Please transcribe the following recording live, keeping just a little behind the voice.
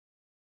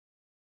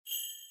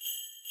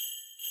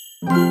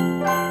My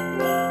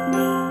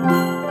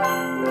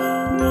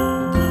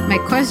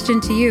question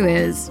to you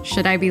is,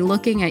 should I be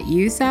looking at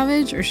you,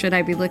 Savage, or should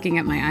I be looking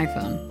at my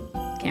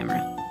iPhone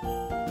camera?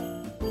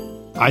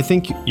 I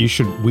think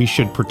we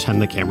should pretend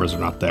the cameras are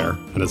not there,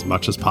 and as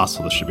much as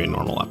possible, this should be a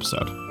normal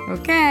episode.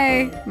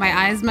 Okay, my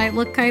eyes might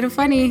look kind of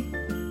funny.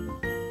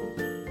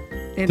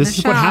 This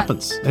is what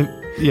happens.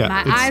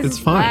 Yeah, it's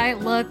fine. My eyes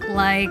might look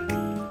like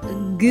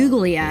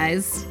googly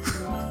eyes.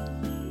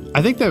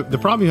 I think that the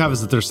problem you have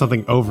is that there's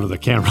something over the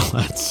camera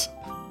lens.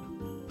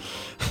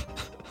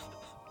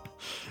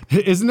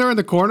 Isn't there in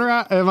the corner?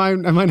 Am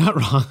I not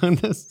wrong on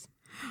this?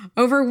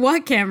 Over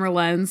what camera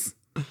lens?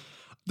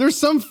 There's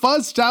some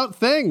fuzzed out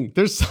thing.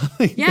 There's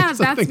something. Yeah,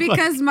 that's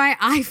because my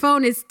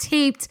iPhone is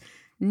taped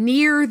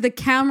near the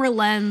camera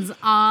lens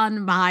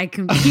on my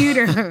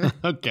computer.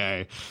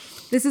 Okay.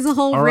 This is a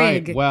whole All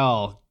rig. Right,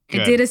 well, good.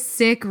 I did a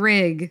sick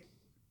rig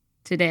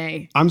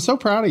today. I'm so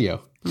proud of you.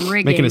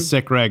 Rigging. Making a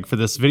sick rig for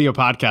this video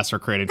podcast we're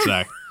creating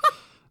today.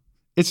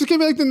 It's just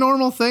going to be like the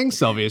normal thing,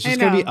 Sylvia. It's just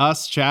going to be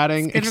us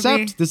chatting,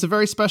 except this is a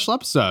very special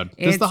episode.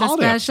 This is the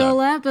holiday special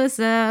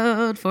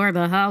episode for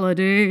the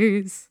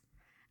holidays.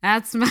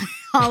 That's my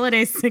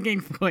holiday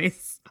singing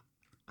voice.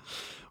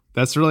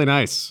 That's really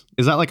nice.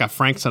 Is that like a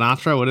Frank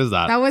Sinatra? What is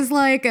that? That was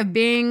like a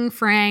Bing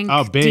Frank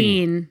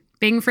Dean.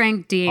 Bing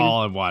Frank Dean.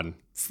 All in one.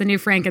 It's the new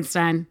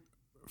Frankenstein.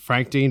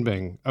 Frank Dean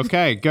Bing.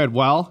 Okay, good.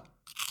 Well.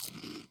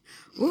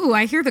 Ooh,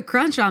 I hear the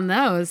crunch on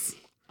those.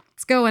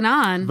 What's going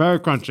on? Very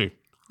crunchy.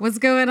 What's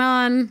going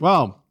on?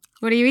 Well.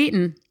 What are you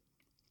eating?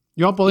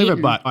 You won't believe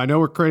it, but I know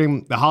we're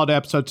creating the holiday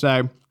episode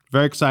today.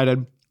 Very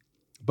excited.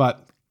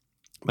 But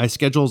my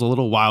schedule is a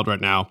little wild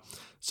right now.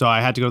 So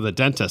I had to go to the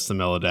dentist in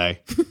the middle of the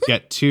day,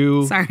 get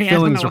two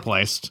fillings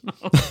replaced.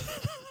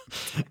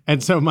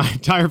 And so my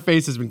entire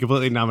face has been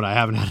completely numb and I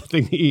haven't had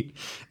anything to eat.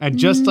 And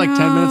just like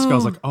 10 minutes ago, I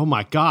was like, oh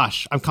my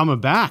gosh, I'm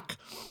coming back.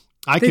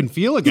 I can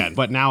feel again.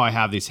 But now I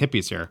have these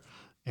hippies here.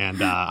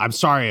 And I'm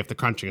sorry if the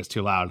crunching is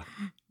too loud.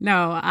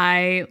 No,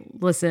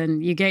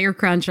 listen, you get your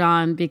crunch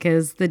on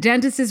because the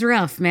dentist is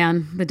rough,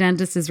 man. The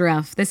dentist is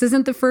rough. This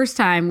isn't the first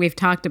time we've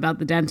talked about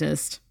the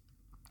dentist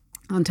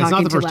on Talking Too Loud. It's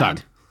not the first time.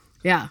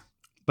 Yeah.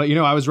 But,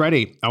 I was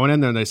ready. I went in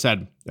there and they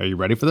said, are you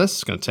ready for this?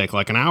 It's going to take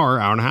like an hour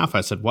and a half.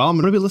 I said, well, I'm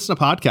going to be listening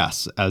to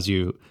podcasts as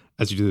you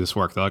do this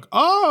work. They're like,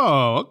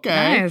 oh,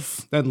 okay.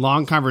 Nice. Then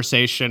long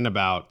conversation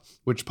about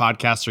which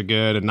podcasts are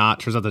good and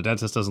not. Turns out the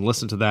dentist doesn't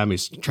listen to them.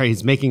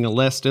 He's making a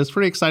list. It's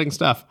pretty exciting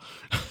stuff.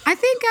 I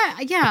think,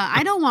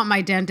 I don't want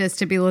my dentist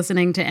to be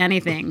listening to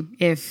anything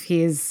if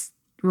he's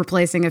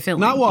replacing a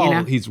filling. Not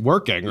while he's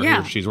working or he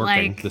or she's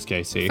working, like, this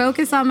case.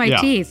 Focus on my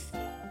teeth.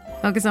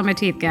 Focus on my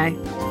teeth, guy.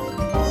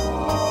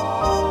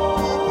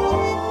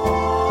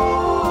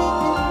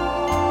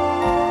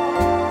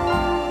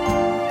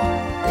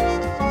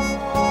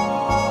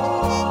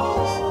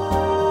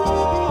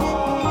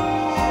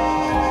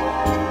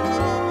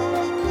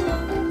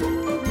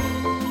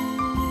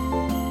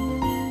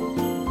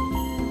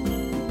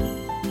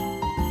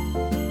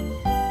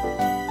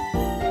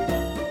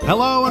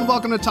 Hello and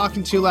welcome to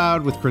Talking Too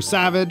Loud with Chris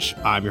Savage.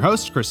 I'm your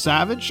host, Chris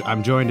Savage.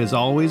 I'm joined as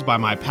always by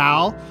my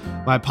pal,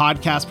 my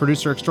podcast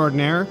producer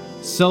extraordinaire,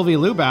 Sylvie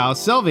Lubau.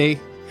 Sylvie.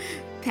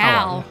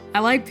 Pal. I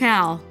like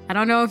pal. I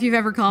don't know if you've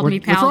ever called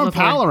me pal before. We're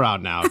throwing pal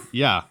around now.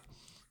 Yeah.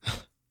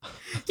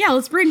 Yeah,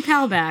 let's bring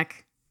pal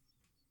back.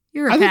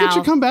 You're a pal. I think it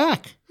should come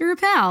back. You're a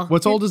pal.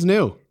 What's old is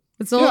new.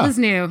 What's old is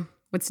new.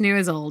 What's new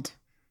is old.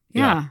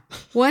 Yeah.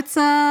 What's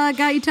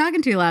got you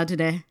talking too loud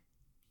today?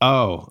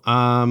 Oh,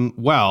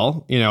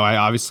 well, I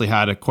obviously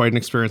had quite an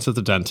experience at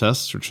the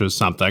dentist, which was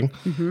something.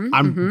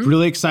 I'm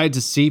really excited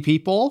to see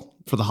people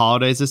for the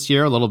holidays this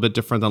year, a little bit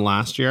different than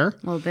last year.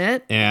 A little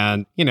bit.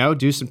 And,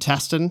 do some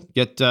testing,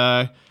 get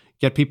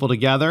people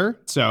together.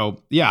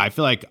 So, yeah, I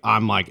feel like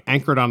I'm like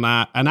anchored on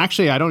that. And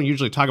actually, I don't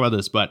usually talk about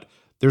this, but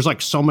there's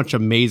like so much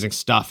amazing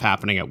stuff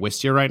happening at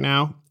Wistia right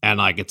now. And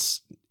like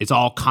it's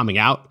all coming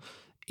out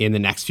in the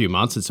next few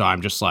months. And so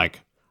I'm just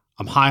like,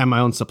 I'm high on my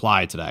own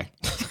supply today.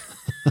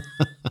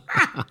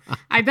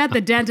 I bet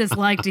the dentists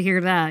like to hear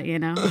that,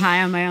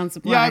 high on my own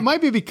supply. Yeah, it might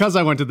be because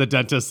I went to the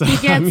dentist. He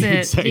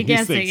gets it. He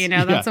gets it.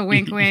 That's a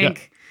wink,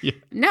 wink. Yeah.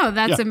 No,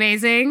 that's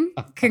amazing.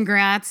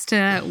 Congrats to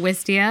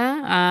Wistia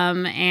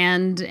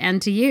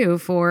and to you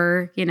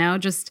for,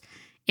 just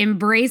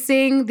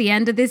embracing the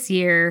end of this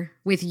year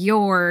with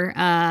your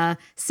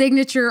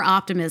signature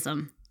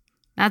optimism.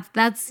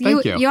 That's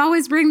you. You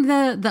always bring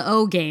the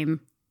O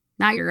game.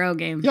 Not your O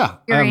game. Yeah,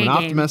 I'm an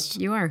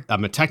optimist. You are.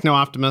 I'm a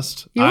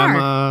techno-optimist. I'm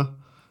a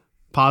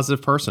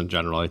positive person,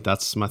 generally.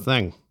 That's my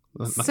thing.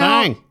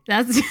 Thing.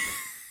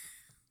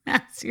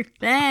 That's your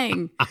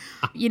thing.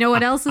 You know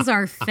what else is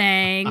our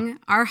thing?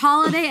 Our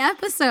holiday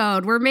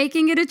episode. We're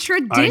making it a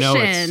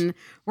tradition.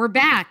 We're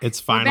back. It's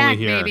finally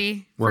here,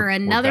 baby, for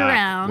another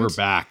round. We're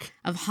back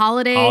of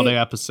holiday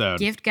episode.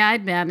 Gift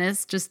guide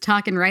madness, just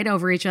talking right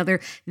over each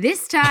other.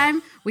 This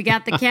time, we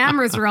got the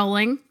cameras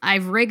rolling.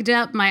 I've rigged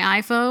up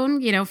my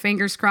iPhone,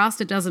 fingers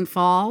crossed it doesn't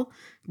fall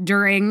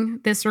during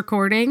this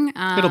recording.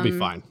 It'll be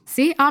fine.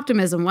 See,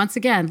 optimism once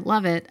again.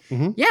 Love it.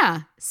 Mm-hmm.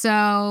 Yeah.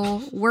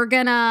 So we're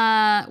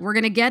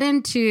gonna get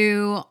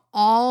into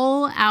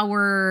all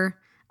our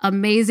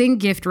amazing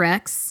gift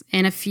recs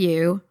in a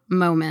few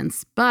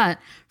moments. But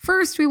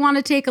first, we want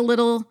to take a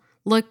little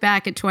look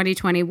back at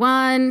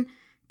 2021,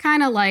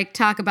 kind of like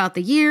talk about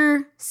the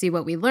year, see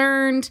what we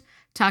learned,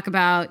 talk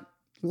about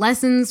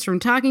lessons from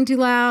talking too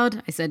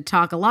loud. I said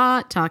talk a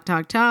lot, talk.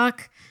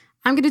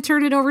 I'm going to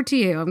turn it over to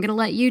you. I'm going to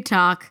let you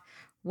talk.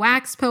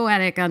 Wax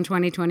poetic on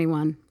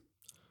 2021.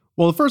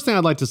 Well, the first thing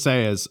I'd like to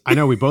say is I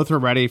know we both are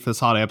ready for this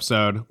holiday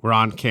episode. We're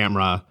on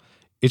camera.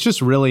 It's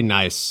just really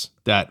nice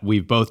that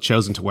we've both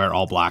chosen to wear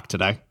all black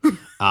today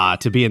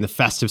to be in the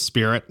festive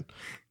spirit.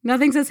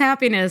 Nothing says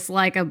happiness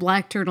like a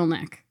black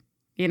turtleneck,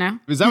 you know?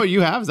 Is that what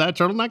you have? Is that a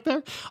turtleneck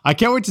there? I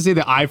can't wait to see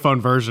the iPhone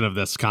version of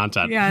this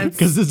content. Yeah,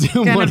 because the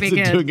Zoom one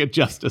isn't doing it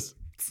justice.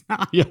 It's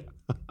not. Yeah.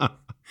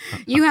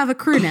 You have a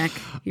crew neck.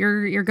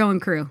 You're going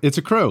crew. It's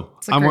a crew.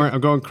 I'm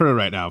going crew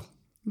right now.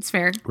 It's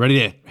fair. Ready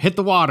to hit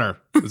the water.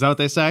 Is that what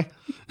they say?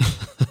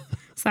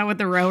 Is that what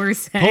the rowers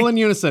say? Pull in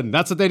unison.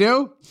 That's what they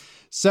do.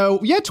 So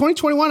yeah,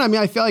 2021. I mean,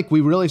 I feel like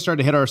we really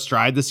started to hit our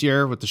stride this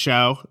year with the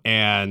show.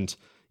 And,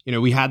 you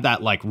know, we had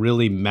that like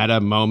really meta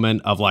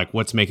moment of like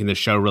what's making the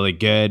show really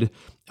good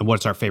and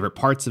what's our favorite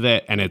parts of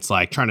it. And it's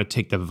like trying to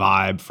take the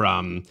vibe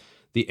from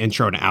the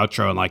intro and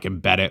outro and like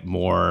embed it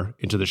more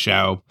into the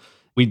show.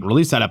 We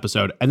released that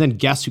episode, and then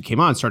guests who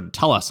came on started to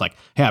tell us like,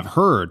 hey, I've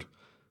heard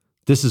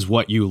this is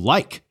what you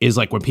like, is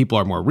like when people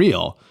are more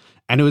real.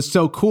 And it was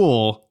so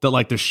cool that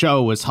like the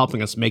show was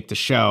helping us make the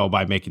show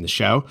by making the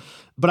show.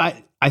 But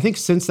I think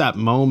since that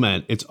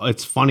moment,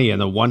 it's funny. On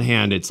the one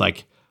hand, it's like,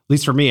 at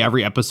least for me,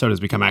 every episode has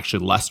become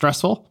actually less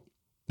stressful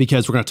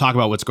because we're going to talk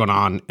about what's going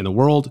on in the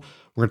world.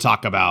 We're going to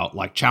talk about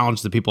like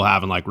challenges that people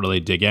have and like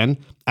really dig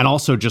in. And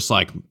also just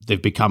like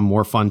they've become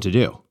more fun to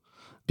do.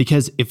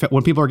 Because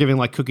when people are giving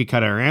like cookie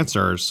cutter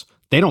answers,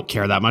 they don't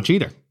care that much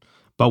either.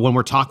 But when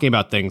we're talking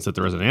about things that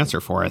there is an answer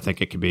for, I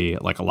think it can be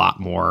like a lot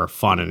more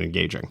fun and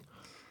engaging.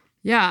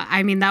 Yeah,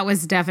 I mean, that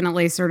was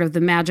definitely sort of the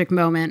magic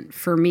moment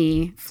for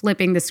me,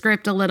 flipping the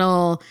script a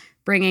little,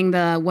 bringing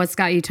the What's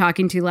Got You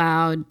Talking Too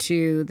Loud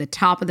to the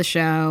top of the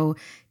show,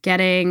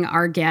 getting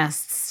our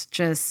guests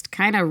just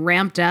kind of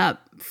ramped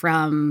up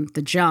from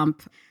the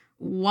jump.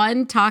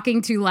 One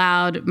talking too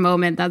loud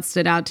moment that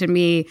stood out to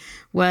me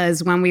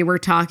was when we were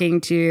talking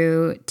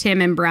to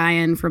Tim and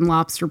Brian from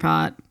Lobster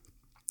Pot.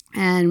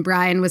 And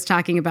Brian was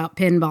talking about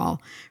pinball.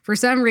 For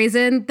some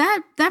reason,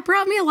 that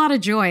brought me a lot of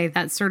joy,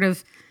 that sort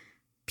of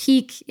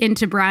peek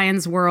into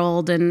Brian's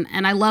world. And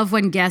I love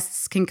when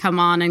guests can come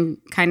on and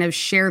kind of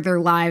share their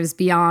lives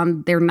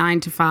beyond their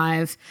 9 to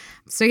 5.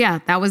 So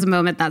yeah, that was a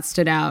moment that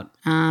stood out.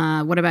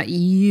 What about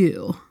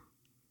you?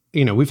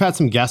 You know, we've had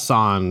some guests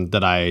on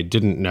that I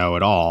didn't know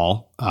at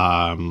all,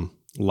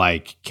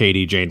 like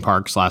Katie Jane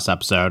Parks last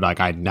episode. Like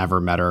I'd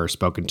never met her or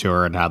spoken to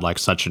her and had like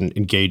such an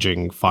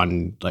engaging,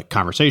 fun like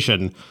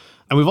conversation.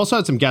 And we've also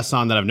had some guests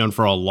on that I've known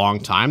for a long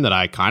time that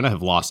I kind of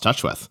have lost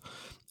touch with.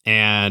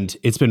 And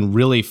it's been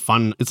really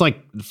fun. It's like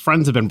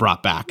friends have been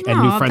brought back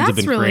and new friends have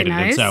been really created.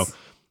 Nice. And so,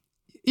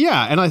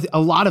 yeah, and a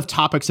lot of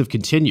topics have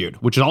continued,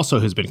 which also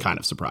has been kind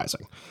of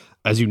surprising.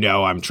 As you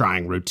know, I'm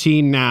trying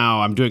routine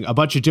now. I'm doing a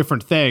bunch of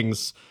different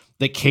things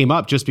that came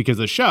up just because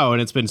of the show.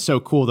 And it's been so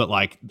cool that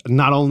like,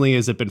 not only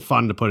has it been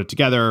fun to put it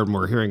together and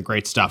we're hearing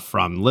great stuff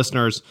from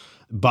listeners,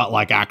 but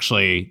like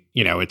actually,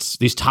 you know, it's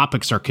these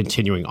topics are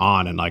continuing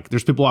on and like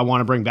there's people I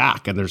want to bring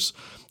back and there's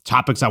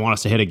topics I want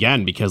us to hit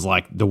again because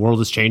like the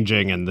world is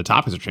changing and the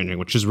topics are changing,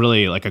 which is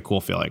really like a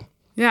cool feeling.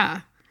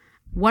 Yeah.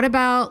 What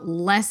about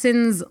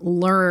lessons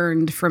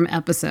learned from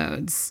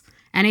episodes?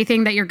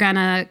 Anything that you're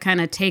gonna kind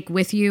of take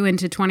with you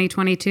into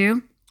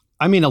 2022?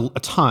 I mean, a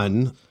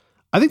ton.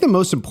 I think the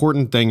most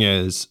important thing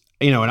is,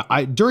 you know, and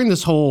I during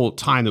this whole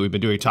time that we've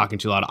been doing Talking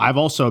Too Loud, I've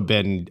also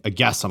been a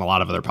guest on a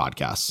lot of other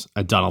podcasts.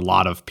 I've done a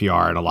lot of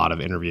PR and a lot of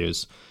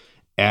interviews.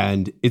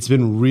 And it's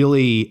been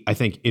really, I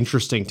think,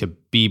 interesting to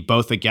be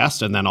both a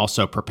guest and then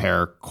also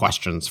prepare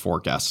questions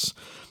for guests.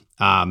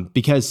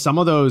 Because some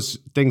of those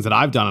things that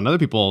I've done on other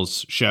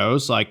people's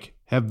shows like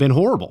have been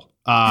horrible.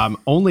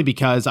 Only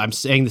because I'm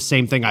saying the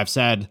same thing I've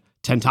said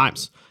 10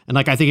 times. And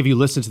like, I think if you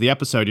listen to the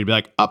episode, you'd be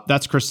like, oh,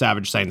 that's Chris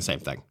Savage saying the same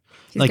thing.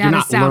 Like you're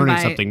not learning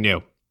something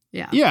new.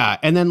 Yeah. Yeah.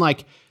 And then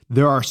like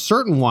there are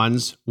certain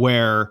ones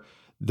where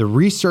the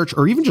research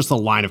or even just the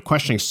line of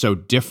questioning is so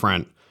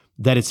different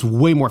that it's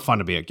way more fun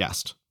to be a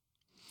guest.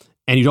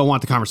 And you don't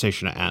want the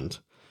conversation to end.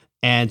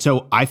 And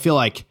so I feel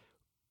like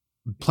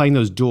playing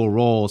those dual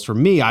roles, for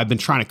me, I've been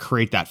trying to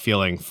create that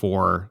feeling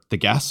for the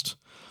guest.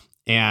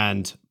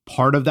 And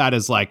part of that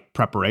is like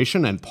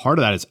preparation. And part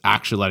of that is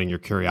actually letting your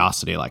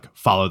curiosity like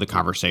follow the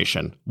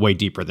conversation way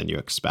deeper than you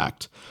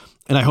expect.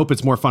 And I hope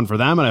it's more fun for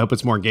them. And I hope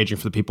it's more engaging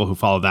for the people who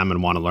follow them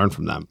and want to learn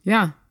from them.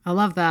 Yeah, I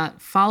love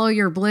that. Follow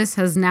your bliss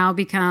has now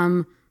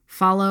become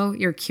follow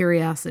your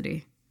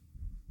curiosity.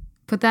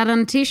 Put that on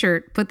a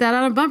t-shirt. Put that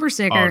on a bumper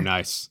sticker. Oh,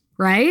 nice.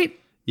 Right?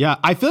 Yeah,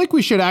 I feel like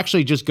we should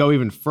actually just go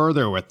even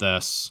further with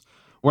this.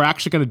 We're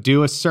actually going to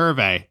do a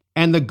survey.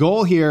 And the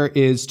goal here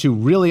is to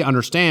really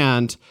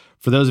understand,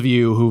 for those of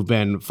you who've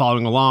been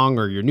following along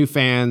or you're new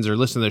fans or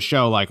listening to the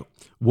show, like,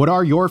 what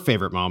are your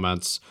favorite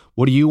moments?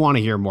 What do you want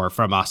to hear more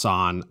from us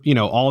on?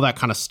 All that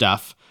kind of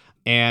stuff.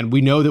 And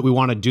we know that we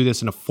want to do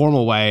this in a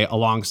formal way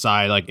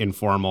alongside like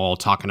informal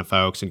talking to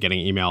folks and getting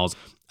emails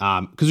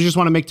because we just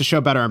want to make the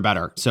show better and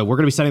better. So we're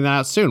going to be sending that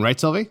out soon, right,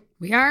 Sylvie?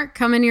 We are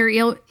coming to your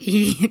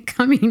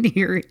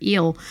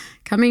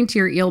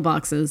eel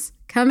boxes,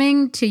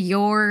 coming to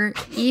your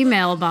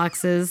email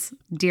boxes,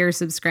 dear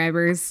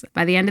subscribers,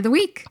 by the end of the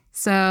week.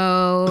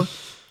 So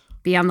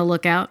be on the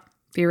lookout.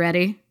 Be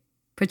ready.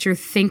 Put your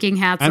thinking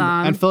hats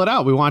on and fill it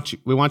out. We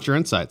want your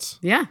insights.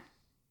 Yeah,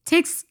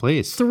 takes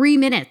please 3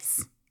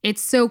 minutes.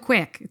 It's so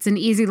quick. It's an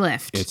easy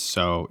lift.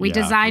 We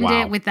designed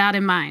it with that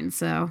in mind.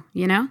 So,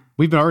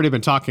 We've already been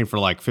talking for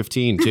like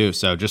 15 too.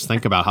 So just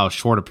think about how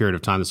short a period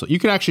of time this will. You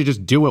could actually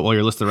just do it while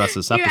you're listening to the rest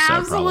of this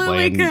episode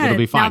probably. And it'll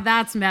be fine. Now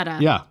that's meta.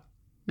 Yeah.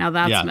 Now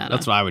that's meta.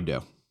 That's what I would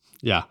do.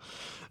 Yeah.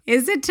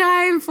 Is it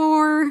time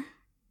for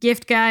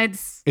gift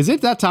guides? Is it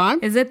that time?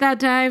 Is it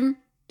that time?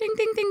 Ding,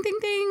 ding, ding, ding,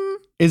 ding.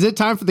 Is it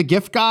time for the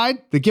gift guide?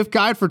 The gift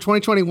guide for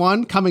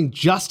 2021 coming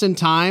just in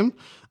time.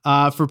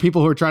 For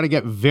people who are trying to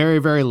get very,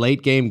 very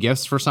late game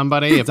gifts for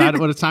somebody, if that's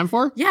what it's time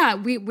for? Yeah,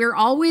 we're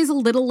always a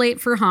little late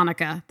for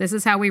Hanukkah. This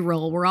is how we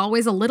roll. We're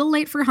always a little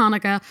late for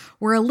Hanukkah.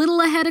 We're a little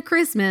ahead of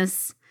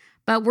Christmas,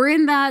 but we're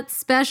in that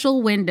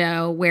special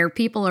window where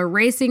people are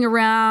racing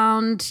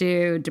around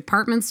to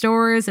department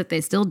stores, if they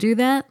still do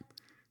that.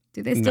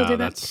 Do they still do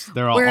that?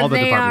 All the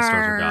department stores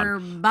are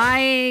gone.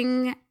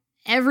 Buying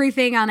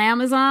everything on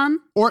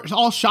Amazon. Or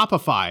all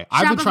Shopify.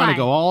 I've been trying to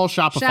go all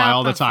Shopify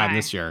all the time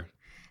this year.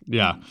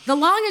 Yeah. The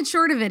long and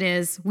short of it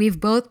is we've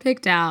both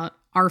picked out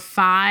our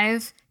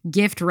 5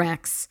 gift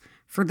recs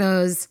for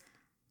those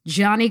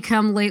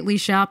Johnny-come-lately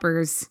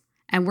shoppers.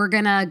 And we're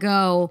going to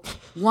go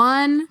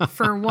one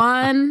for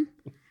one.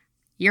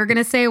 You're going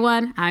to say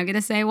one. I'm going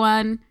to say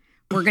one.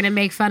 We're going to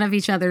make fun of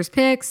each other's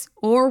picks,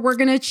 or we're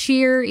going to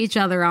cheer each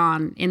other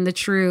on in the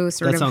true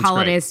sort of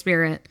holiday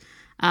spirit.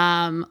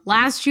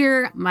 Last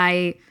year,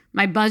 my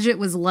budget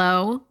was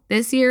low.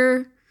 This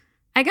year,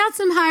 I got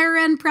some higher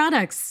end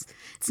products.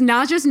 It's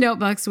not just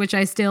notebooks, which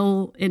I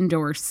still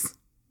endorse.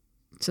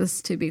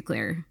 Just to be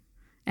clear,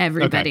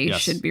 everybody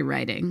should be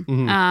writing.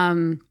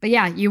 Mm-hmm. But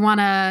yeah, you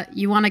wanna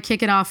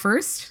kick it off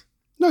first?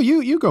 No,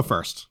 you go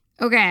first.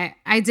 Okay,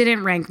 I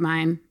didn't rank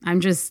mine. I'm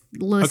just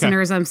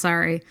listeners. Okay. I'm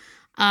sorry.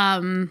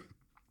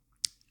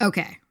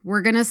 Okay,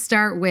 we're gonna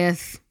start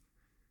with.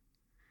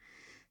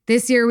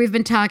 This year, we've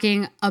been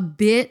talking a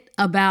bit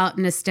about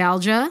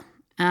nostalgia.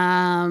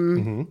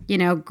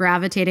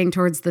 Gravitating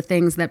towards the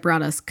things that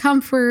brought us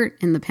comfort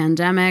in the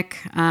pandemic.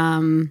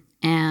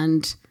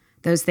 And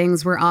those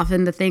things were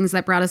often the things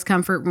that brought us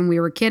comfort when we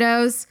were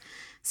kiddos.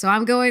 So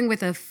I'm going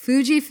with a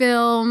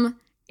Fujifilm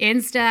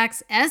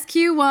Instax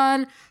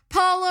SQ1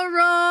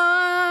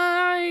 Polaroid.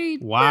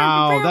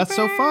 Wow, that's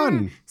so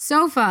fun.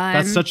 So fun.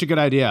 That's such a good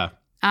idea.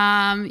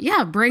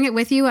 Bring it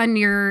with you on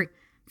your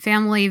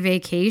family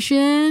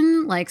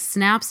vacation, like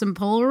snap some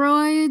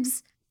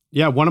Polaroids.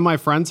 Yeah, one of my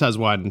friends has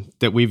one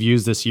that we've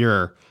used this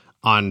year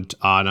on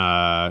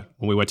when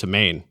we went to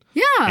Maine.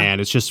 Yeah. And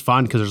it's just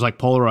fun because there's like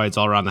Polaroids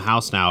all around the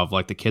house now of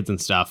like the kids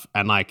and stuff.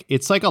 And like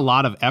it's like a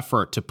lot of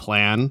effort to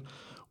plan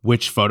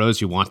which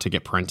photos you want to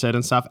get printed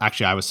and stuff.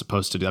 Actually, I'm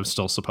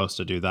still supposed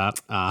to do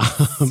that.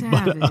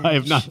 But I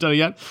have not done it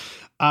yet.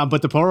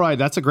 But the Polaroid,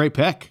 that's a great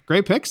pick.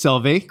 Great pick,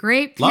 Sylvie.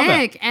 Great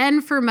pick.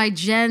 And for my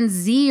Gen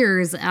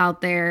Zers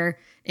out there,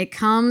 it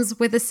comes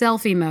with a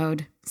selfie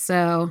mode.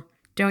 So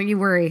don't you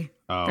worry.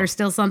 Oh. There's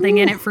still something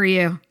in it for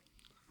you.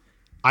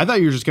 I thought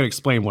you were just going to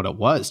explain what it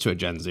was to a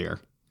Gen Zer.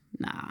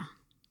 Nah.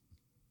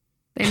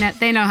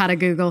 They know how to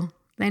Google.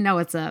 They know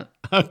what's up.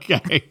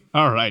 Okay.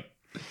 All right.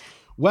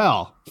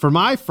 Well, for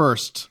my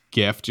first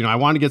gift, I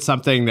wanted to get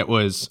something that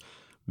was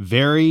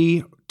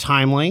very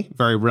timely,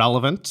 very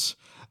relevant.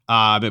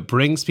 It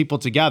brings people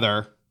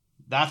together.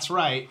 That's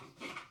right.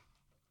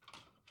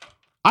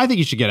 I think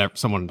you should get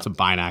someone some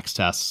Binax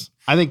tests.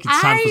 I think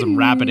it's time for some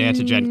rapid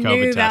antigen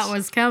COVID tests. That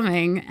was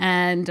coming,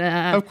 and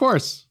of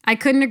course, I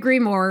couldn't agree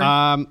more.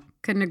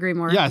 Couldn't agree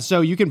more. Yeah,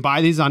 so you can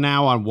buy these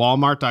now on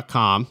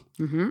Walmart.com.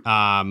 Mm-hmm.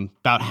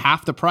 About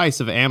half the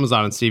price of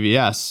Amazon and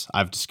CVS,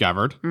 I've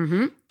discovered.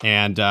 Mm-hmm.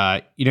 And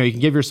you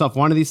can give yourself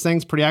one of these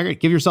things, pretty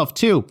accurate. Give yourself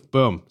 2,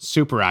 boom,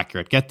 super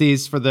accurate. Get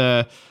these for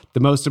the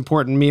most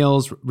important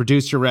meals.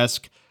 Reduce your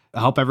risk.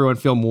 Help everyone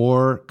feel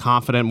more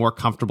confident, more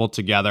comfortable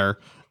together.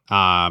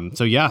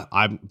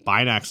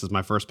 Binax is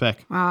my first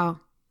pick.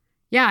 Wow.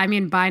 Yeah, I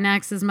mean,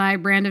 Binax is my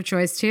brand of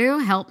choice too.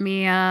 Helped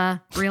me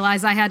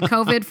realize I had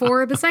COVID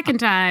for the second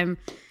time.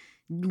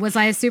 Was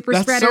I a super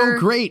spreader? That's so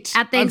great.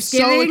 At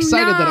Thanksgiving? I'm so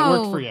excited that it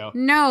worked for you.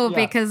 No,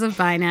 because of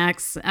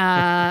Binax.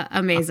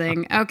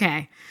 Amazing.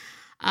 Okay.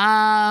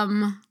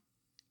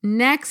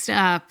 Next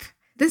up,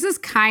 this is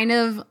kind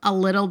of a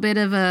little bit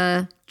of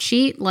a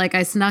cheat. Like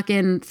I snuck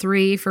in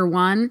 3 for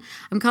 1.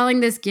 I'm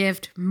calling this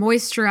gift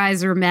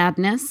Moisturizer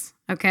Madness.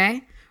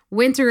 Okay.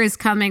 Winter is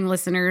coming,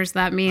 listeners.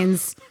 That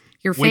means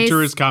Your face,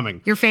 winter is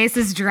coming. Your face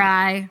is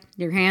dry.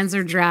 Your hands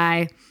are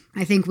dry.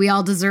 I think we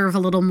all deserve a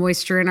little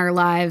moisture in our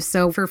lives.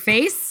 So for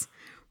face,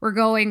 we're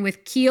going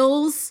with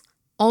Kiehl's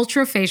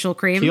Ultra Facial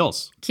Cream.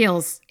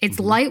 Kiehl's. It's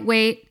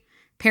lightweight,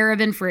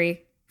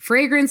 paraben-free,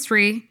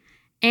 fragrance-free,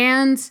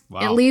 and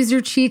it leaves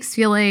your cheeks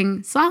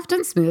feeling soft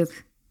and smooth.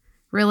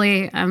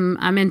 Really,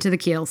 I'm into the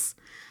Kiehl's.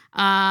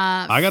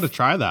 I got to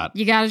try that.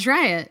 You got to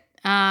try it.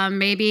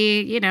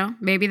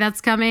 Maybe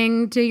that's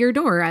coming to your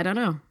door. I don't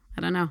know.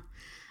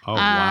 Oh,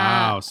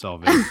 wow,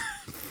 Sylvie.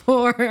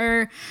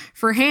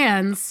 For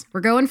hands,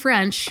 we're going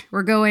French.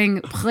 We're going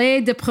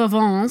Près de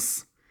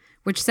Provence,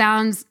 which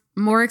sounds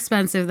more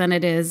expensive than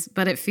it is,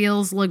 but it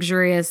feels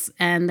luxurious,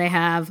 and they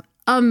have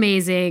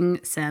amazing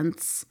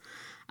scents.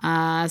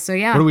 So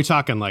yeah. What are we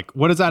talking? Like,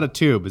 what is that a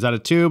tube? Is that a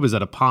tube? Is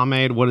that a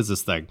pomade? What is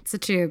this thing? It's a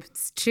tube.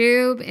 It's a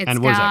tube.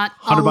 And what is it?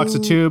 $100 a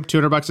tube?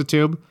 $200 a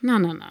tube?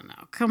 No.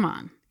 Come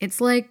on.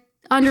 It's like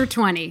under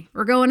 20.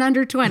 We're going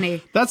under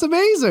 20. That's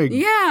amazing.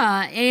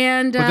 Yeah.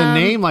 And with a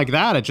name like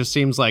that, it just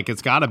seems like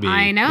it's got to be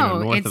I know.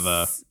 North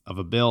of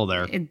a bill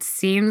there. It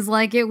seems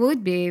like it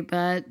would be,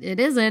 but it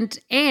isn't.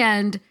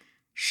 And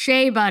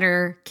shea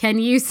butter. Can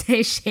you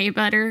say shea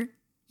butter?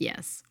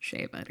 Yes,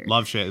 shea butter.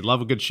 Love shea.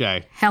 Love a good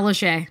shea. Hello,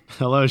 shea.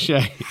 Hello,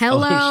 shea.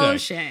 Hello,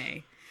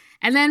 shea.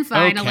 And then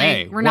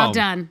finally, we're not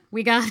done.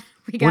 We got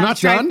a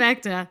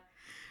trifecta. Done?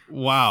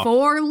 Wow.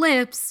 For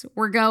lips,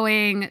 we're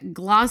going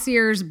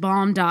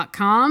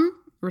glossiersbalm.com.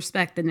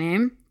 Respect the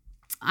name.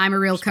 I'm a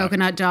real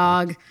coconut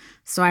dog,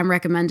 so I'm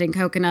recommending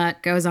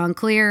coconut. Goes on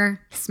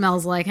clear,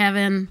 smells like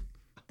heaven.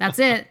 That's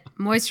it.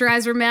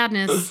 Moisturizer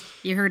madness.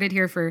 You heard it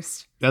here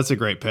first. That's a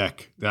great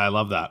pick. I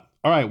love that.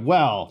 All right,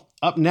 well,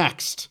 up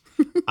next.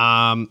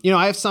 I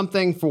have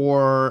something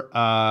for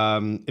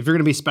if you're going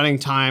to be spending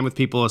time with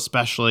people,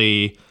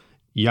 especially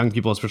young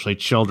people, especially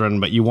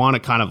children, but you want to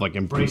kind of like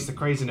embrace the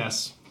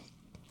craziness.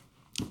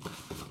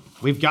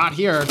 We've got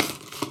here.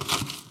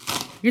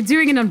 You're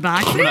doing an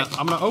unboxing?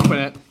 I'm going to open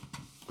it.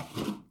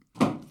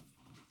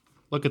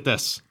 Look at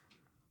this.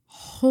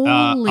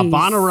 Holy a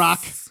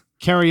Bonarock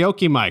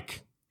karaoke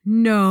mic.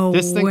 No way.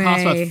 This thing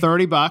costs about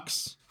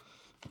 $30.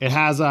 It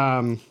has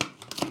a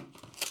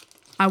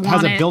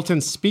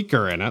built-in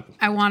speaker in it.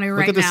 I want it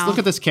right now. Look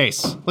at this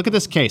case. Look at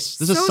this case.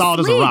 This is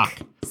solid as a rock.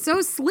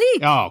 So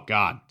sleek. Oh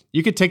God.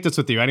 You could take this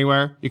with you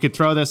anywhere. You could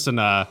throw this in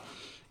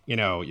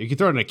you could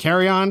throw it in a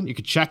carry-on. You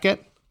could check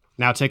it.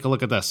 Now take a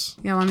look at this.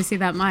 Yeah, let me see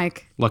that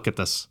mic. Look at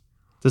this.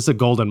 This is a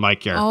golden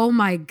mic here. Oh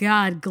my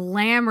God,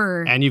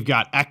 glamour. And you've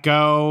got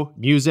echo,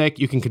 music.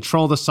 You can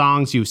control the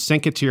songs. You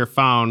sync it to your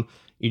phone.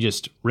 You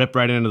just rip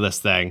right into this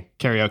thing.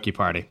 Karaoke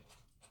party.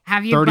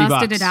 Have you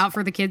busted it out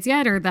for the kids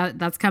yet, or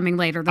that's coming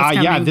later? That's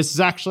coming. Yeah, this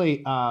is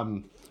actually,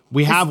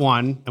 we have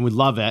one and we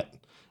love it.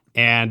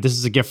 And this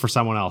is a gift for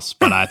someone else,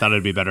 but I thought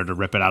it'd be better to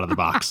rip it out of the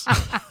box.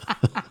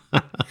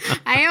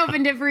 I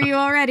opened it for you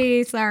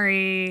already.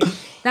 Sorry.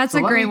 That's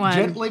a great one.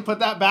 Gently put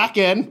that back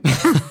in.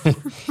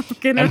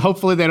 And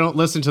hopefully they don't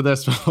listen to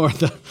this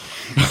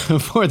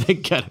before they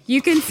get it.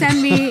 You can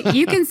send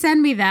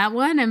me that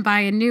one and buy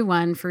a new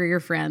one for your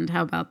friend.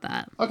 How about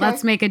that? Okay.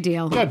 Let's make a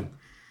deal. Good.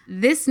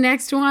 This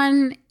next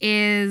one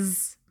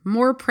is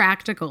more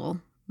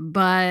practical,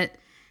 but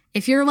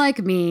if you're like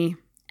me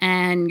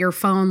and your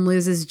phone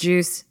loses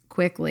juice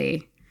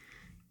quickly,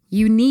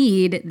 you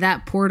need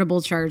that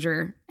portable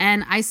charger.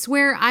 And I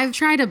swear I've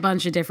tried a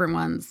bunch of different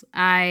ones.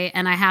 I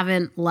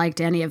haven't liked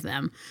any of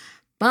them.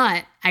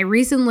 But I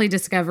recently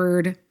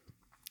discovered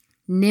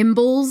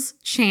Nimble's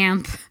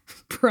Champ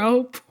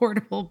Pro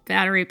Portable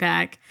Battery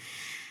Pack.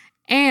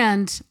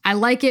 And I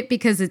like it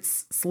because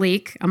it's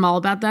sleek. I'm all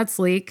about that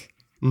sleek.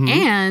 Mm-hmm.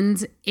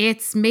 And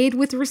it's made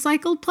with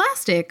recycled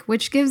plastic,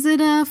 which gives it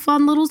a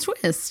fun little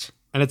twist.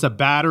 And it's a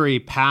battery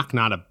pack,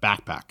 not a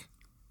backpack.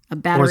 A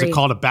battery. Or is it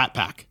called a bat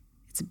pack?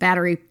 It's a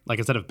battery. Like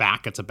instead of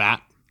back, it's a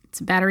bat?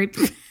 It's a battery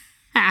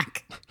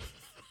pack.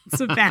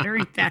 It's a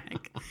battery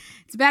pack.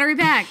 It's a battery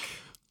pack.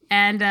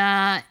 And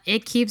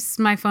it keeps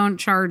my phone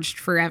charged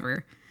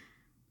forever.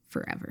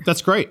 Forever.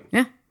 That's great.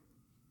 Yeah.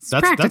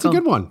 That's a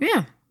good one.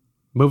 Yeah.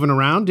 Moving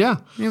around,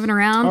 yeah. Moving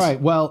around. All right,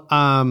 well,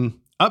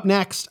 up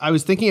next, I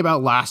was thinking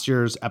about last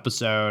year's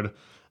episode,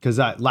 because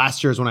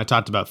last year is when I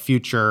talked about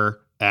Future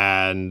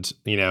and,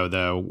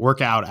 the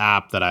workout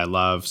app that I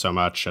love so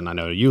much, and I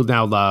know you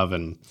now love,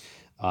 and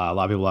a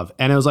lot of people love.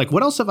 And I was like,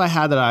 what else have I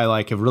had that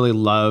I have really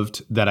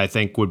loved that I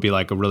think would be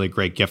a really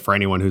great gift for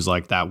anyone who's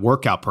that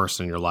workout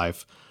person in your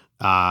life,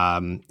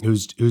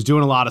 who's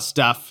doing a lot of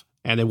stuff,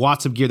 and they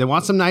want some gear. They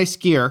want some nice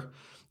gear.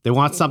 They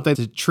want something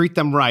to treat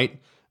them right.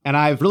 And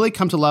I've really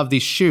come to love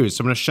these shoes.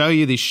 So I'm going to show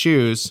you these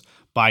shoes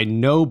by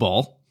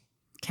Noble.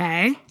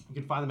 Okay. You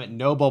can find them at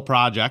Noble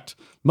Project,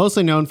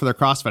 mostly known for their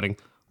CrossFitting.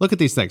 Look at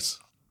these things.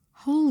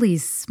 Holy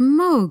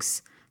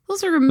smokes.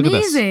 Those are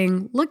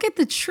amazing. Look at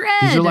the tread.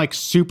 These are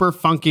super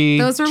funky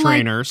trainers. Those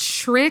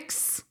are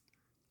Tricks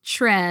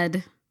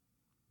tread.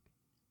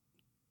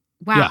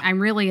 Wow, yeah.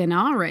 I'm really in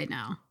awe right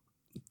now.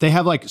 They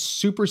have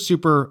super,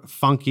 super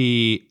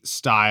funky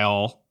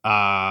style.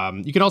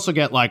 You can also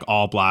get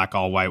all black,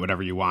 all white,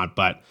 whatever you want.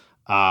 But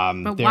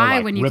But why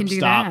when you can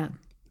do that?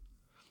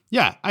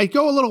 Yeah, I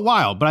go a little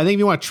while, but I think if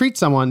you want to treat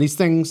someone, these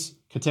things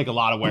can take a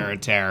lot of wear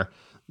and tear.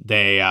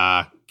 They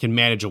can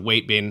manage a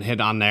weight being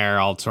hit on there,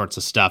 all sorts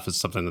of stuff is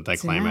something that they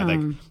claim, I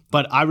think.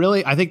 But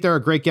I think they're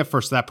a great gift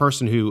for that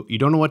person who you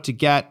don't know what to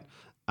get.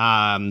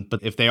 But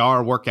if they are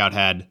a workout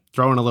head,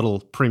 throw in a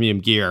little premium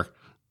gear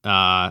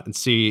and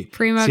see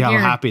how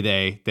happy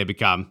they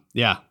become.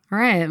 Yeah. All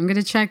right, I'm going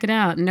to check it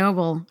out.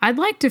 Noble. I'd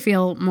like to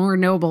feel more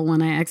noble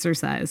when I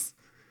exercise.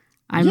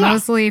 I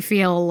mostly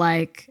feel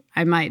like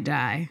I might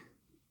die.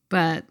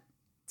 But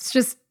it's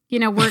just,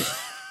 we're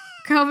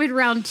COVID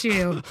round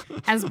 2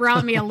 has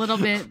brought me a little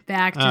bit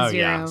back to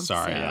zero. Yeah.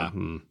 Sorry.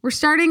 So we're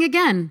starting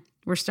again.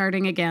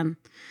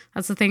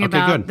 That's the thing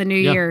about the new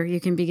year. You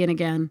can begin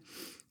again.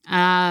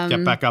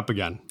 Get back up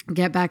again.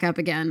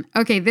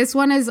 Okay, this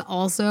one is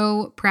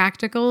also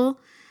practical,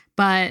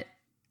 but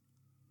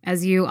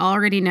as you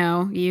already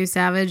know, you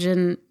Savage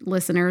and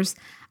listeners,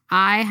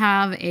 I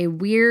have a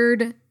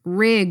weird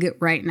rig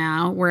right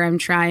now where I'm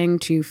trying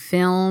to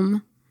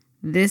film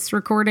this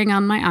recording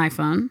on my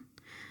iPhone.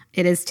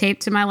 It is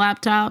taped to my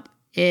laptop.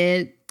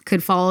 It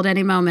could fall at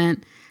any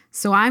moment.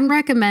 So I'm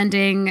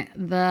recommending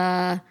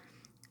the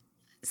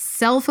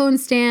cell phone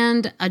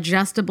stand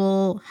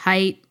adjustable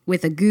height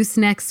with a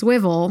gooseneck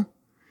swivel,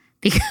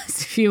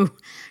 because if you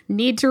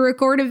need to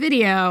record a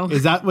video.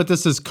 Is that what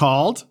this is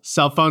called?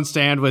 Cell phone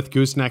stand with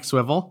gooseneck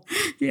swivel?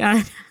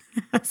 Yeah,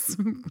 that's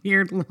some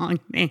weird long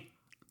name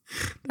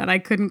that I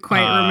couldn't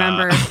quite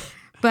remember.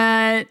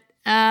 But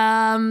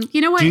you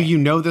know what? Do you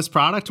know this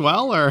product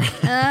well, or?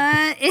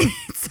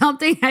 It's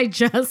something I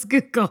just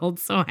Googled,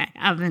 so I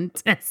haven't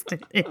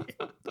tested it.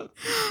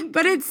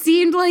 But it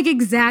seemed like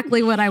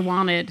exactly what I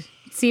wanted.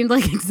 It seemed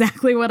like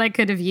exactly what I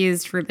could have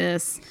used for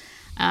this.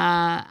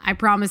 I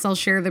promise I'll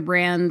share the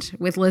brand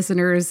with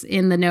listeners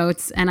in the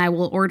notes, and I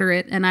will order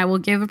it, and I will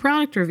give a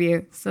product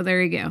review. So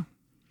there you go.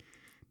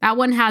 That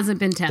one hasn't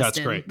been tested. That's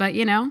great. But,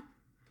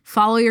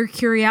 follow your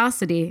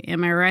curiosity.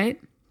 Am I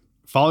right?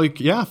 Follow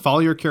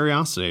your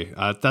curiosity.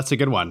 That's a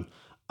good one.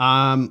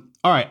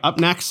 All right, up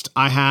next,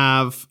 I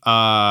have,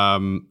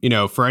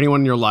 for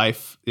anyone in your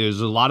life, there's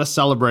a lot of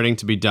celebrating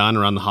to be done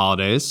around the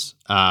holidays.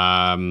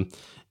 And,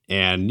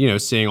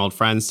 seeing old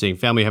friends, seeing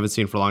family you haven't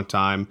seen for a long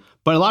time.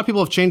 But a lot of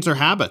people have changed their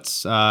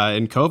habits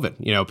in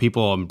COVID.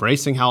 People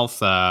embracing health,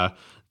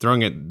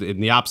 throwing it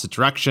in the opposite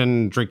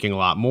direction, drinking a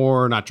lot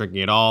more, not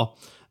drinking at all.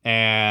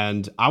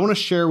 And I want to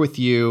share with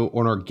you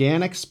an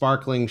organic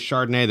sparkling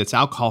Chardonnay that's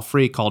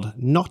alcohol-free called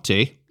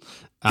Naughty.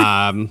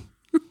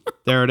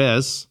 There it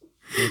is.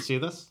 Can you see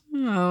this?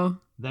 Oh.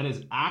 That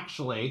is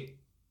actually...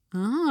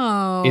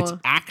 Oh. It's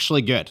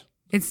actually good.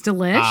 It's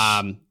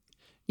delish?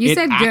 You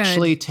said good.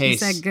 Actually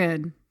tastes... You said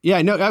good.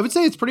 Yeah, no, I would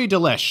say it's pretty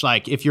delish.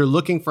 Like, if you're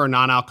looking for a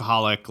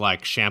non-alcoholic,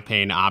 like,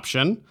 champagne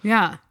option...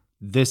 Yeah.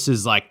 This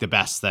is, like, the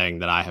best thing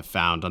that I have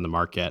found on the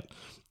market.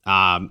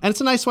 And it's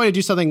a nice way to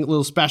do something a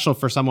little special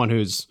for someone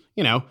who's,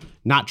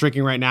 not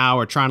drinking right now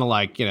or trying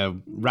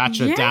to,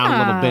 ratchet it down a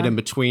little bit in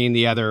between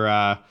the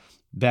other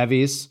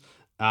bevies.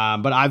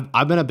 But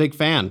I've been a big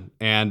fan,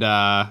 and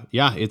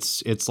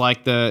it's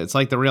like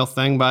the real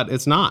thing, but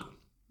it's not.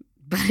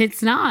 But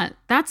it's not.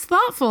 That's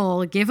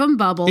thoughtful. Give them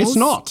bubbles. It's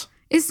not.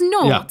 It's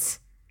not. Yeah.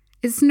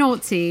 It's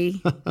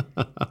naughty.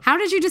 How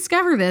did you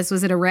discover this?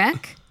 Was it a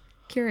rec?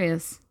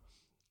 Curious.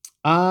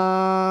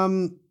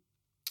 Yeah,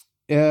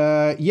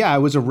 it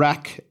was a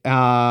rec,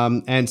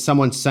 and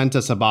someone sent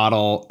us a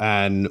bottle,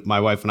 and my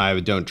wife and I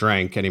don't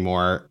drink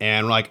anymore.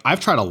 And we're like,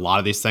 I've tried a lot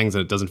of these things,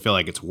 and it doesn't feel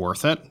like it's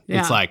worth it.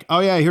 Yeah. It's like, oh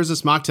yeah, here's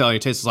this mocktail, and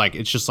it tastes like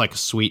it's just like a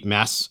sweet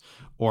mess,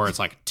 or it's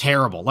like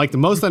terrible. Like the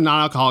most of the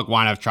non-alcoholic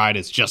wine I've tried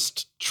is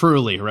just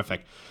truly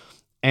horrific.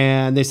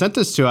 And they sent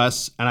this to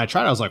us, and I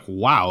tried it. I was like,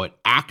 wow, it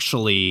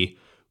actually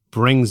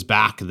brings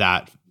back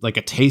that like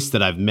a taste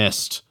that I've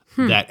missed.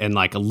 That and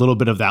like a little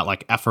bit of that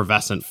like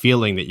effervescent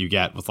feeling that you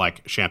get with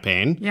like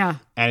champagne. Yeah.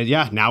 And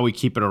now we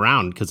keep it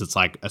around because it's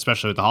like,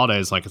 especially with the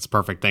holidays, like it's a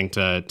perfect thing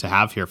to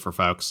have here for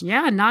folks.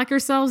 Yeah. Knock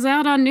yourselves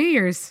out on New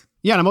Year's.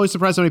 Yeah. And I'm always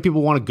surprised how many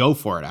people want to go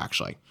for it,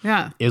 actually.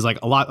 Yeah. Is like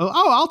a lot.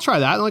 Oh, I'll try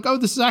that. And like, oh,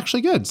 this is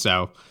actually good.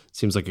 So it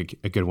seems like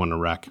a good one to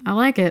rec. I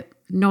like it.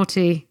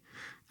 Naughty.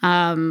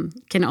 Can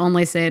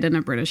only say it in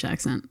a British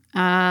accent.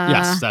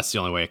 Yes. That's the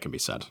only way it can be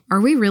said. Are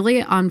we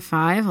really on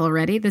 5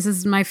 already? This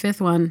is my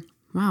 5th one.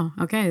 Wow.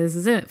 Okay. This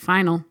is it.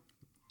 Final.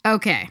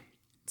 Okay.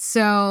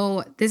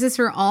 So this is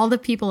for all the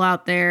people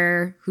out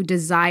there who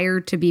desire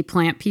to be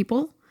plant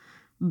people,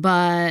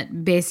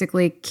 but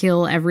basically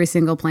kill every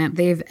single plant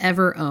they've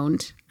ever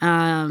owned.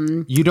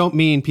 You don't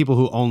mean people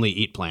who only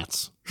eat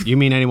plants. You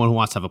mean anyone who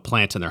wants to have a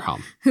plant in their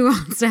home. Who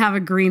wants to have a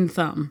green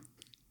thumb.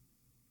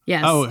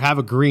 Yes. Oh, have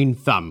a green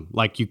thumb.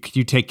 Like you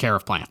take care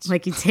of plants.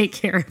 Like you take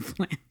care of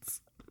plants.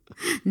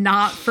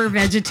 Not for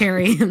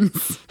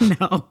vegetarians.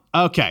 No.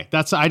 Okay,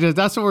 that's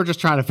what we're just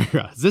trying to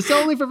figure out. Is this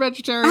only for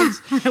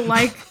vegetarians?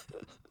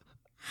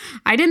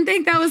 I didn't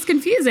think that was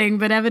confusing,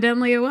 but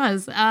evidently it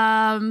was.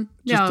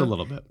 Just a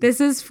little bit. This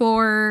is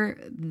for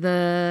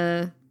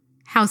the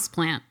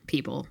houseplant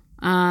people.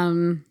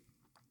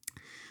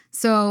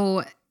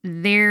 So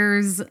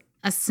there's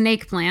a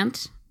snake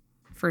plant,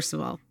 first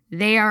of all.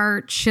 They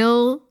are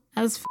chill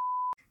as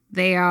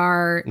They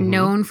are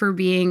known for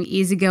being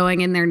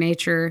easygoing in their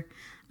nature.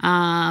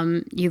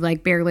 You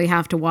like barely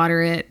have to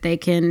water it. They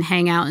can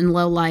hang out in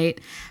low light.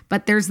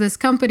 But there's this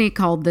company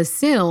called The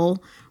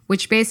Sill,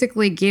 which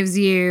basically gives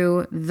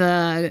you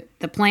the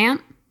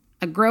plant,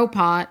 a grow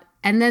pot,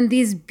 and then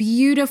these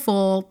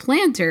beautiful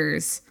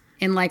planters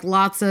in like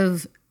lots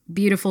of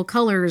beautiful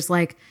colors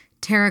like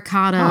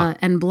terracotta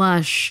and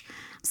blush.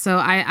 So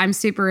I'm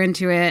super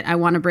into it. I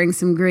want to bring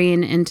some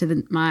green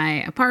into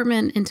my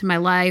apartment, into my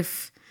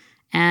life,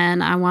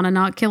 and I want to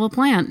not kill a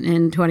plant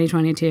in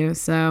 2022.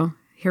 So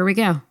here we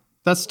go.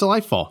 That's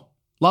delightful.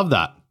 Love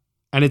that.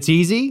 And it's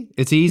easy.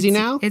 It's easy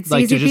now. It's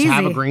like easy to just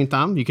have a peasy. green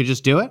thumb. You could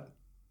just do it.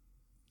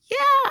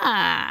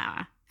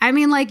 Yeah. I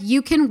mean, like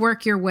you can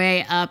work your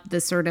way up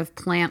the sort of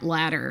plant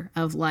ladder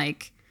of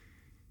like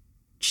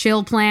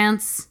chill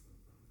plants,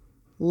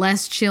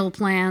 less chill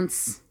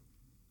plants,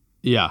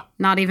 Yeah.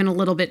 not even a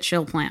little bit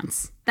chill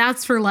plants.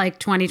 That's for like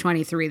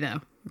 2023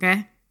 though.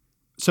 Okay.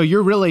 So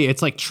you're really,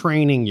 it's like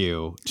training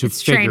you to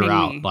figure training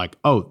out me. like,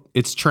 oh,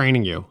 it's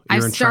training you. You're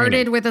I've in started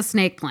training. with a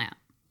snake plant.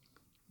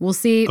 We'll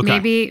see.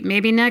 Okay.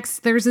 Maybe next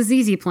there's a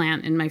ZZ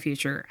plant in my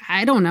future.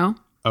 I don't know.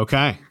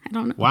 Okay. I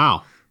don't know.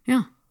 Wow.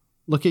 Yeah.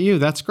 Look at you.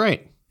 That's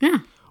great. Yeah.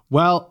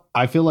 Well,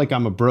 I feel like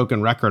I'm a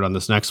broken record on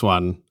this next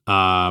one.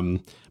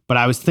 But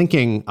I was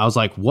thinking, I was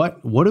like,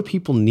 what do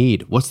people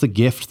need? What's the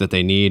gift that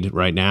they need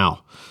right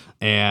now?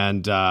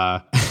 And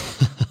Are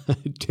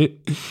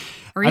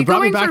I you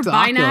brought me going back for to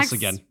Oculus Binax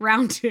again.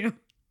 round 2?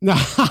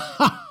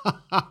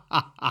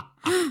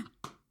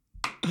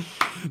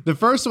 The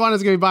first one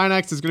is going to be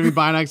Binax. It's going to be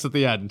Binax at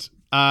the end.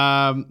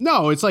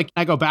 No, it's like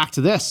I go back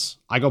to this.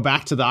 I go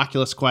back to the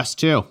Oculus Quest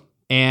 2.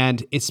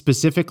 And it's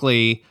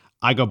specifically,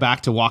 I go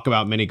back to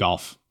Walkabout Mini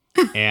Golf.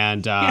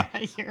 And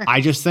I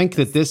just think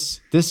that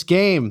this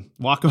game,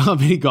 Walkabout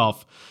Mini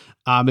Golf,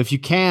 if you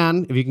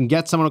can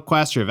get someone a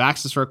Quest or you have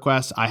access for a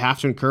Quest, I have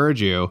to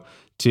encourage you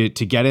to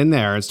get in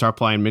there and start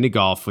playing mini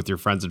golf with your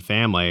friends and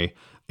family.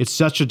 It's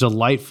such a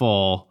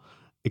delightful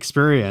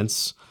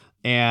experience.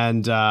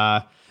 And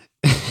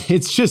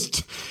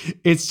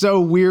it's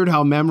so weird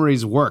how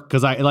memories work.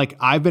 Cause I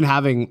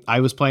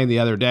was playing the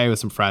other day with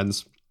some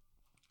friends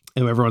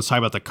and everyone's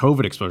talking about the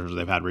COVID exposures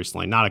they've had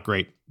recently. Not a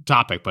great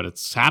topic, but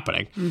it's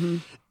happening. Mm-hmm.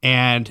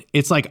 And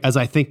it's like, as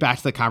I think back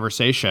to the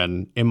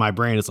conversation in my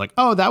brain, it's like,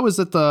 oh, that was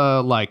at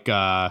the like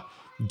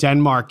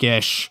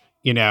Denmark-ish,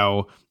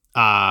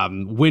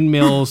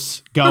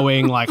 windmills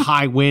going like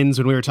high winds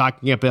when we were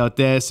talking about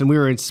this, and we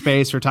were in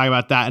space, we were talking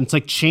about that. And it's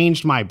like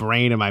changed my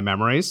brain and my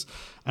memories.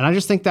 And I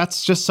just think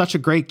that's just such a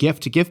great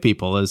gift to give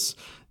people, is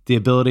the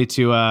ability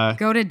to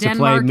go to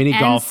Denmark play mini and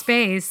golf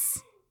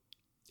space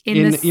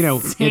in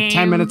same,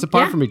 10 minutes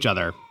apart from each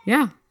other.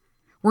 Yeah.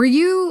 Were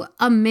you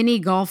a mini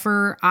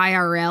golfer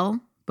IRL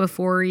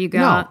before you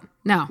got?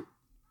 No.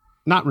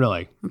 Not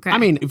really. Okay. I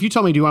mean, if you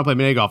told me, do you want to play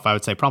mini golf? I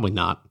would say probably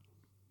not.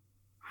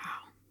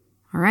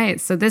 All right.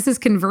 So this has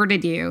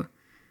converted you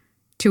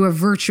to a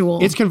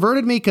virtual. It's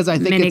converted me because I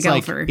think mini it's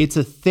golfer. like, it's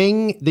a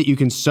thing that you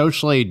can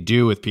socially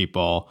do with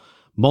people,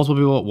 multiple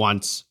people at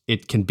once.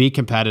 It can be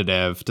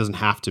competitive, doesn't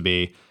have to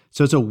be.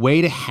 So it's a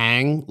way to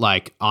hang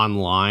like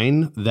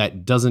online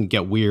that doesn't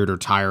get weird or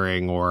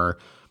tiring or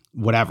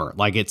whatever.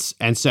 Like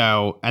and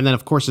then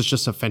of course it's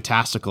just a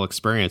fantastical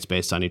experience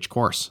based on each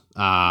course.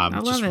 I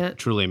love it.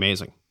 Truly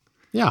amazing.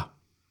 Yeah.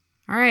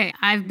 All right.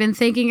 I've been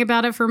thinking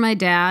about it for my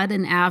dad,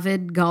 an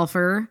avid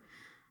golfer.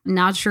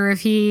 Not sure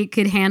if he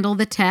could handle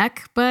the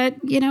tech, but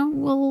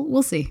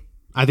we'll see.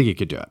 I think you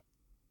could do it.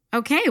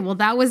 Okay. Well,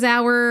 that was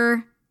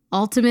our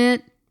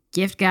ultimate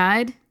gift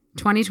guide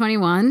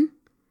 2021.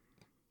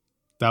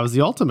 That was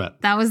the ultimate.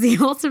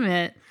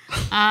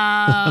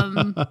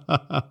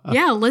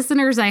 Yeah,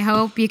 listeners, I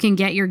hope you can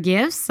get your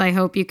gifts. I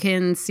hope you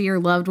can see your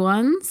loved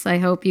ones. I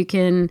hope you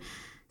can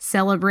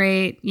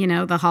celebrate,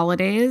 the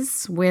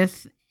holidays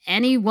with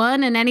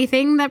anyone and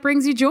anything that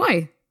brings you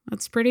joy.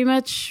 That's pretty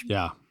much,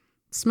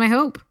 it's my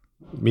hope.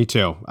 Me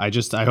too. I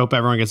hope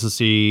everyone gets to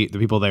see the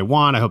people they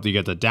want. I hope that you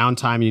get the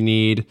downtime you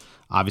need.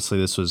 Obviously,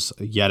 this was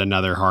yet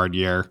another hard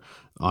year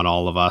on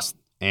all of us.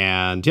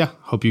 And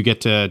hope you get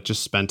to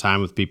just spend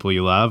time with people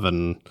you love,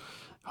 and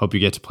hope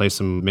you get to play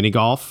some mini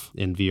golf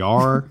in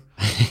VR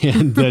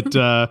and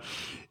that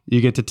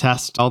you get to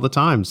test all the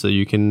time so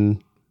you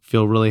can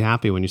feel really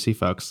happy when you see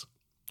folks.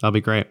 That'll be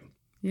great.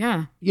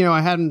 Yeah.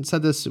 I hadn't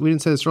said this. We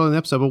didn't say this earlier in the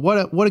episode, but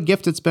what a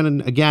gift it's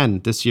been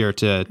again this year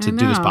to do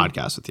this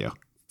podcast with you.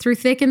 Through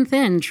thick and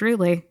thin,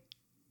 truly.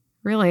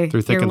 Really.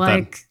 Through thick and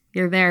thin.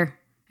 You're there.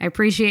 I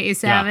appreciate you,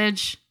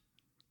 Savage. Yeah.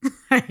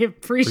 I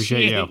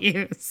appreciate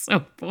you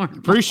so formal.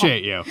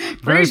 Appreciate you.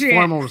 Very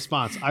formal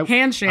response.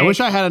 Handshake. I wish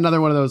I had another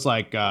one of those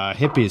like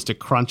hippies to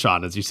crunch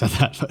on as you said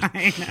that.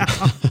 I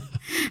know.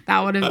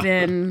 That would have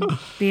been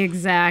the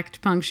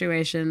exact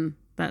punctuation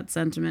that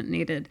sentiment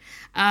needed.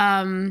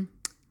 I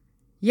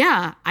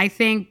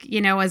think,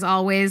 as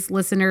always,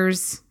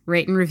 listeners,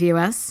 rate and review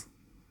us.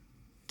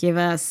 Give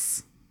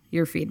us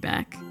your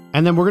feedback.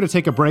 And then we're going to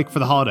take a break for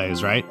the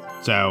holidays, right?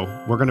 So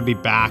we're going to be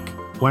back.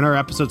 When are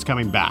episodes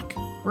coming back?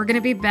 We're going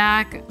to be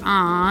back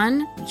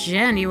on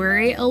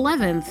January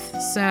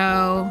 11th.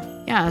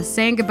 So, yeah,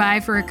 saying goodbye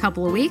for a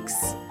couple of weeks,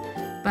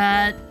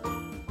 but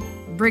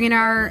bringing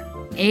our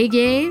A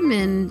game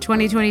in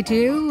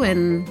 2022,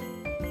 and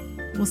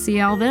we'll see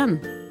y'all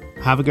then.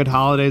 Have a good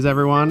holidays,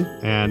 everyone,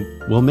 and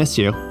we'll miss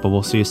you, but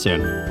we'll see you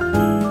soon.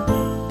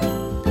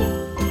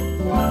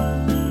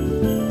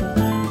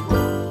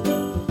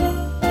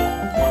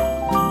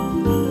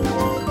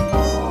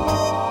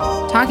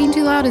 Talking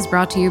Too Loud is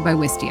brought to you by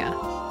Wistia.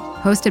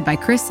 Hosted by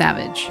Chris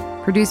Savage.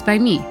 Produced by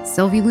me,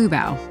 Sylvie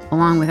Lubau,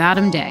 along with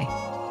Adam Day.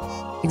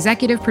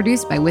 Executive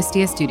produced by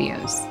Wistia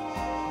Studios.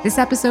 This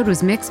episode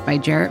was mixed by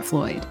Jarrett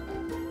Floyd.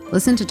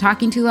 Listen to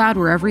Talking Too Loud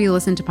wherever you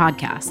listen to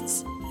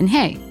podcasts. And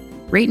hey,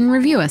 rate and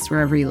review us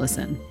wherever you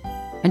listen.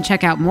 And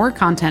check out more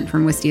content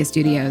from Wistia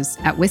Studios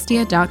at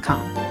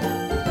wistia.com.